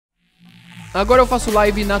Agora eu faço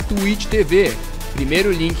live na Twitch TV.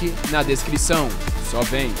 Primeiro link na descrição. Só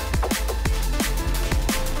vem.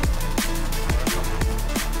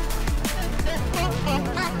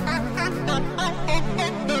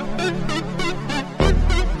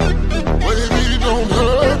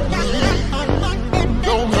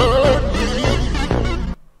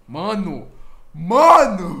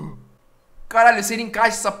 Mano! Caralho, se ele encaixa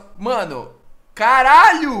essa... Mano!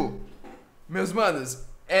 Caralho! Meus manos,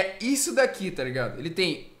 é isso daqui, tá ligado? Ele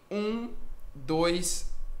tem 1,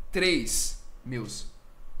 2, 3 meus.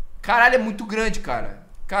 Caralho, é muito grande, cara.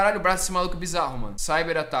 Caralho, o braço desse maluco é bizarro, mano.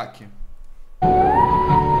 Cyber-ataque.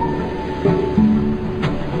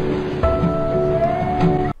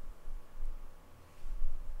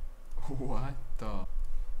 What the...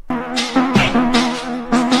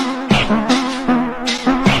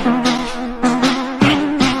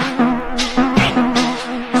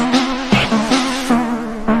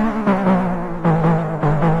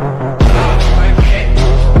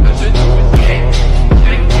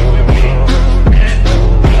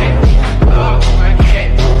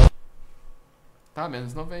 Tá,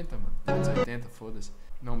 menos 90, mano. Menos 80, foda-se.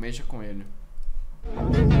 Não mexa com ele.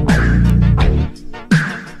 Por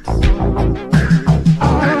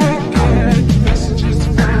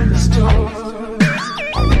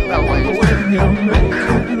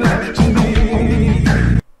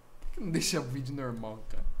que não deixa o vídeo normal,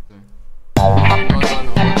 cara? Não.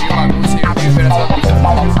 Que bagunça aí, eu tenho que ver essa vida.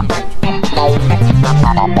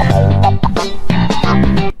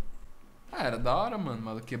 Ah, era da hora, mano.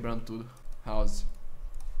 Maluco quebrando tudo. House.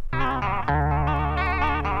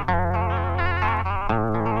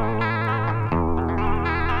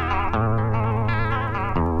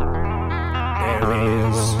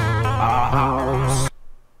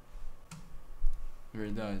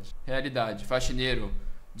 Verdade. Realidade. Faxineiro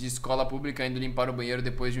de escola pública indo limpar o banheiro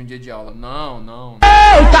depois de um dia de aula. Não, não.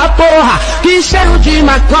 Eita porra, que cheiro de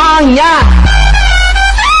maconha!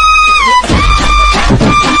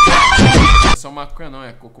 É só maconha não,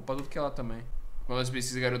 é culpa tudo que ela também. Quando elas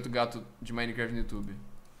precisam garoto gato de Minecraft no YouTube.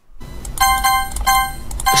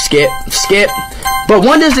 Skip. But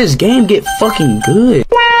when does this game get fucking good?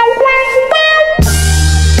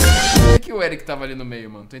 Por que o Eric tava ali no meio,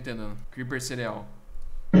 mano? Tô entendendo. Creeper cereal.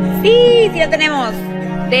 Sí, sí lo tenemos.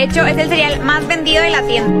 De hecho, es el cereal más vendido de la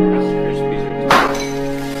tienda.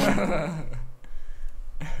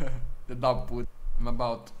 Da puta. I'm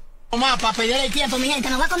about. Para perder el tiempo, mi gente,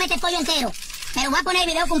 no voy a comer este pollo entero, pero voy a poner el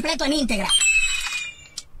video completo en íntegra.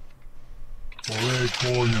 Joder,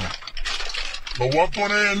 coño. Lo voy a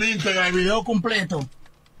poner en íntegra el video completo.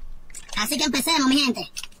 Así que empecemos, mi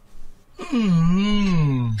gente.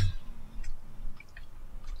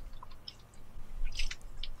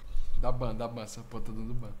 Dá ban, essa porra tá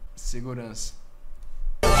dando ban. Segurança.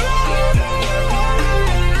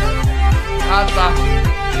 Ah, tá.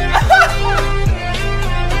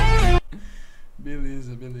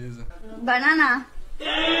 Beleza. Banana.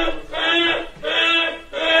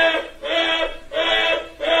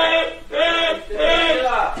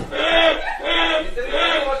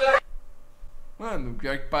 Mano,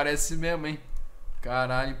 pior que parece mesmo, hein?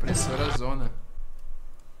 Caralho, impressora zona.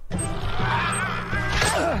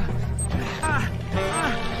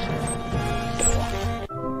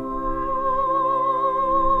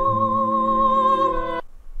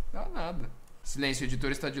 Dá nada. Silêncio, o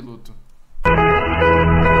editor está de luto.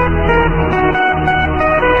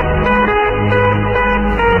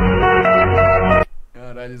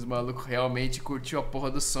 Caralho, os malucos realmente curtiu a porra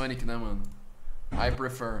do Sonic, né, mano? I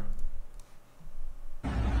prefer.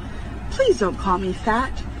 Please don't call me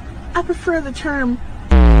fat. I prefer the term.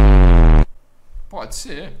 Pode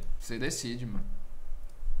ser. Você decide, mano.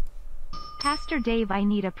 Pastor Dave, I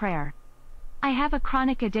need a prayer. I have a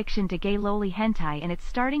chronic addiction to gay lowly hentai and it's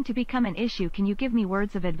starting to become an issue. Can you give me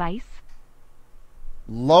words of advice?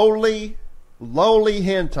 Lowly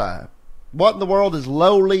hentai. What in the world is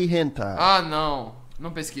lowly hentai? Ah, não.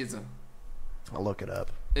 Não pesquisa. I'll look it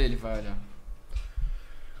up. Ele vai olhar.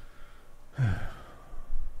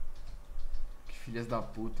 Que filhas da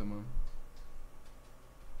puta, mano.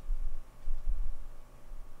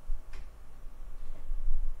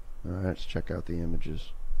 Alright, let's check out the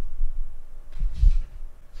images.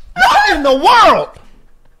 What in the world?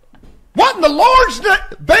 What in the Lord's name?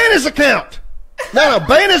 Ban his account! No,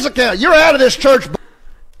 ban his account. You're out of this church.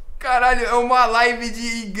 Caralho, é uma live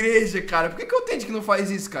de igreja, cara. Por que o Tente que não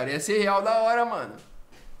faz isso, cara? Ia ser real da hora, mano.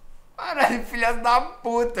 Caralho, filhas da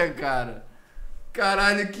puta, cara.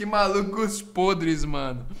 Caralho, que malucos podres,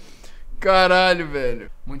 mano. Caralho,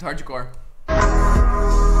 velho. Muito hardcore.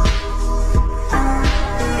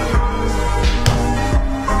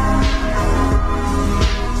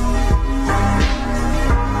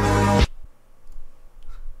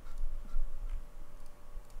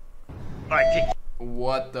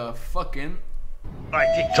 What the fucking... Alright,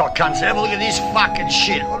 TikTok cunts, have a look at this fucking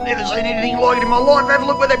shit. I've never seen anything like it in my life. Have a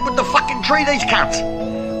look where they put the fucking tree, these cunts.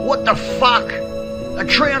 What the fuck? A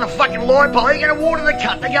tree on a fucking light pole. You're gonna water the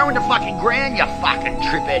cunt. They go into fucking ground, you fucking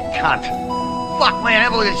triphead cunt. Fuck, man,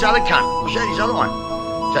 have a look at this other cunt. I'll show you this other one.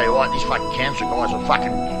 Tell you what, these fucking cancer guys are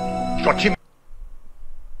fucking... got too...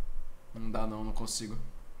 Não dá não, não consigo.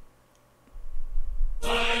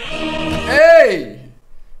 Ei!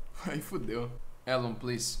 Aí fudeu. Elon,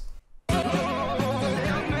 please.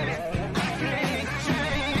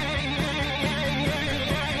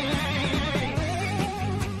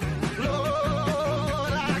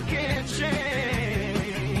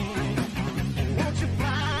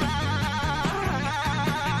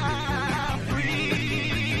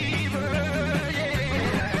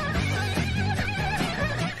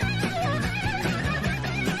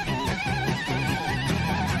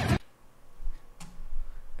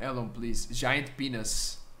 Elon, please. Giant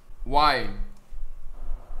penis. Why?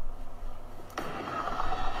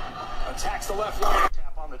 Attacks the left lane.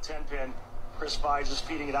 Tap on the 10 pin. Chris Vige is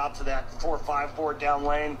feeding it out to that 4-5 board down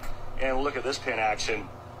lane. And look at this pin action.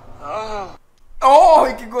 Oh,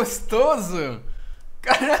 oh, que gostoso!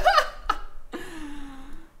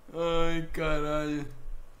 Ai, caralho.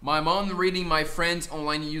 My mom reading my friends'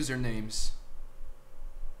 online usernames.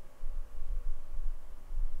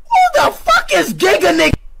 Who the fuck is Giga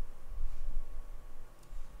Nick?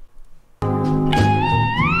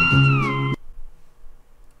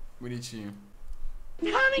 Bonitinho.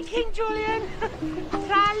 Coming, King Julian.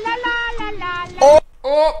 Tra la la la la la. Oh,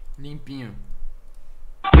 oh, limpinho.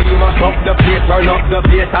 We must up the place, turn up the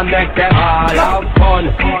place and make them all have fun.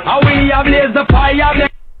 And we have blaze the fire.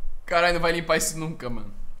 Caralho, não vai limpar isso nunca,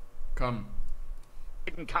 mano. Come.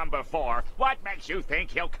 Didn't come before. What makes you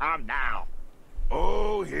think he'll come now?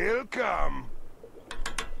 Oh, he'll come.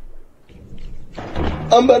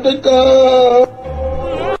 I'm about to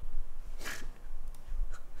go.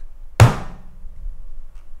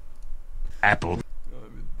 Apple. Oh,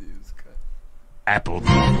 meu Deus, cara. Apple.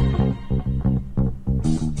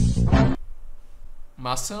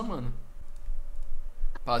 Maçã, mano.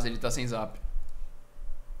 Paz, ele tá sem zap.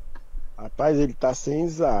 Rapaz, ele tá sem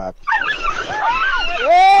zap.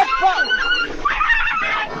 Opa!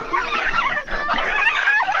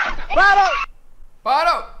 Para!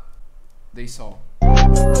 Para! Dei sol.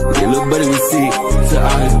 Your little buddy was sick to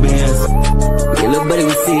all his bands. Your little buddy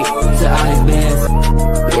was sick to all his bands.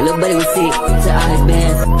 Your little buddy was sick to all his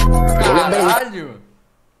bands. Caralho!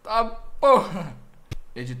 Tá porra!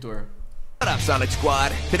 Editor. What up, Sonic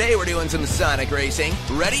Squad? Today we're doing some Sonic racing.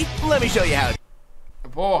 Ready? Let me show you how.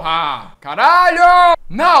 Porra! Caralho!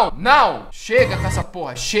 Não! Não! Chega com essa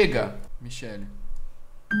porra! Chega! Michelle.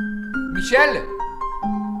 Michelle!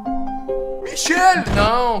 Michelle!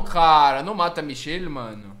 Não, cara. Não mata a Michelle,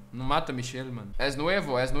 mano. Não mata a Michelle, mano. Es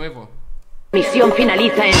nuevo, es nuevo. Misión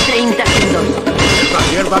finaliza en 30 segundos.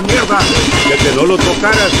 ¡Mierda, mierda! ¡Que te no lo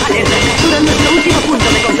tocaras! Alerta, capturan nuestro último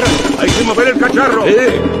punto de control. ¡Hay que mover el cacharro!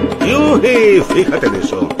 ¡Yuhi! Fíjate en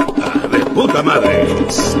eso. ¡Ah, de puta madre!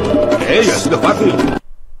 ¡Ey, ha sido fácil!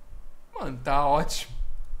 Mano, tá ótimo.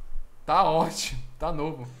 Tá ótimo. Tá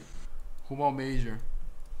novo. Rumo ao Major.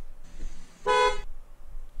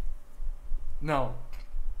 Não.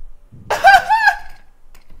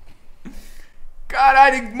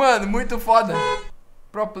 Caralho, mano, muito foda.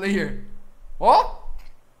 Pro player. Ó.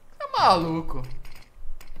 Tá maluco.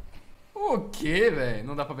 O que, velho?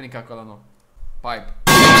 Não dá pra brincar com ela, não. Pipe.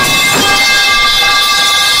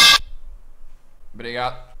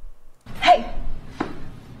 Obrigado. Hey!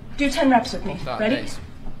 Do 10 reps with me. Tá, Ready? 10.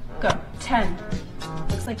 Go. 10.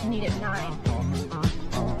 Looks like you need it 9.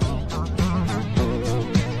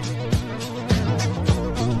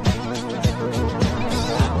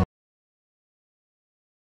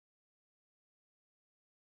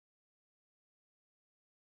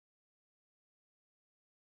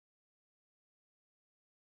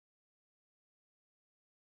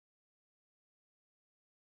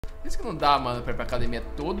 Isso que não dá, mano, pra ir pra academia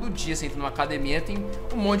todo dia. Você entra numa academia, tem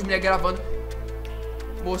um monte de mulher gravando,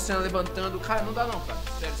 mostrando, levantando. Cara, não dá não, cara.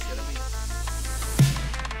 Sério, sinceramente.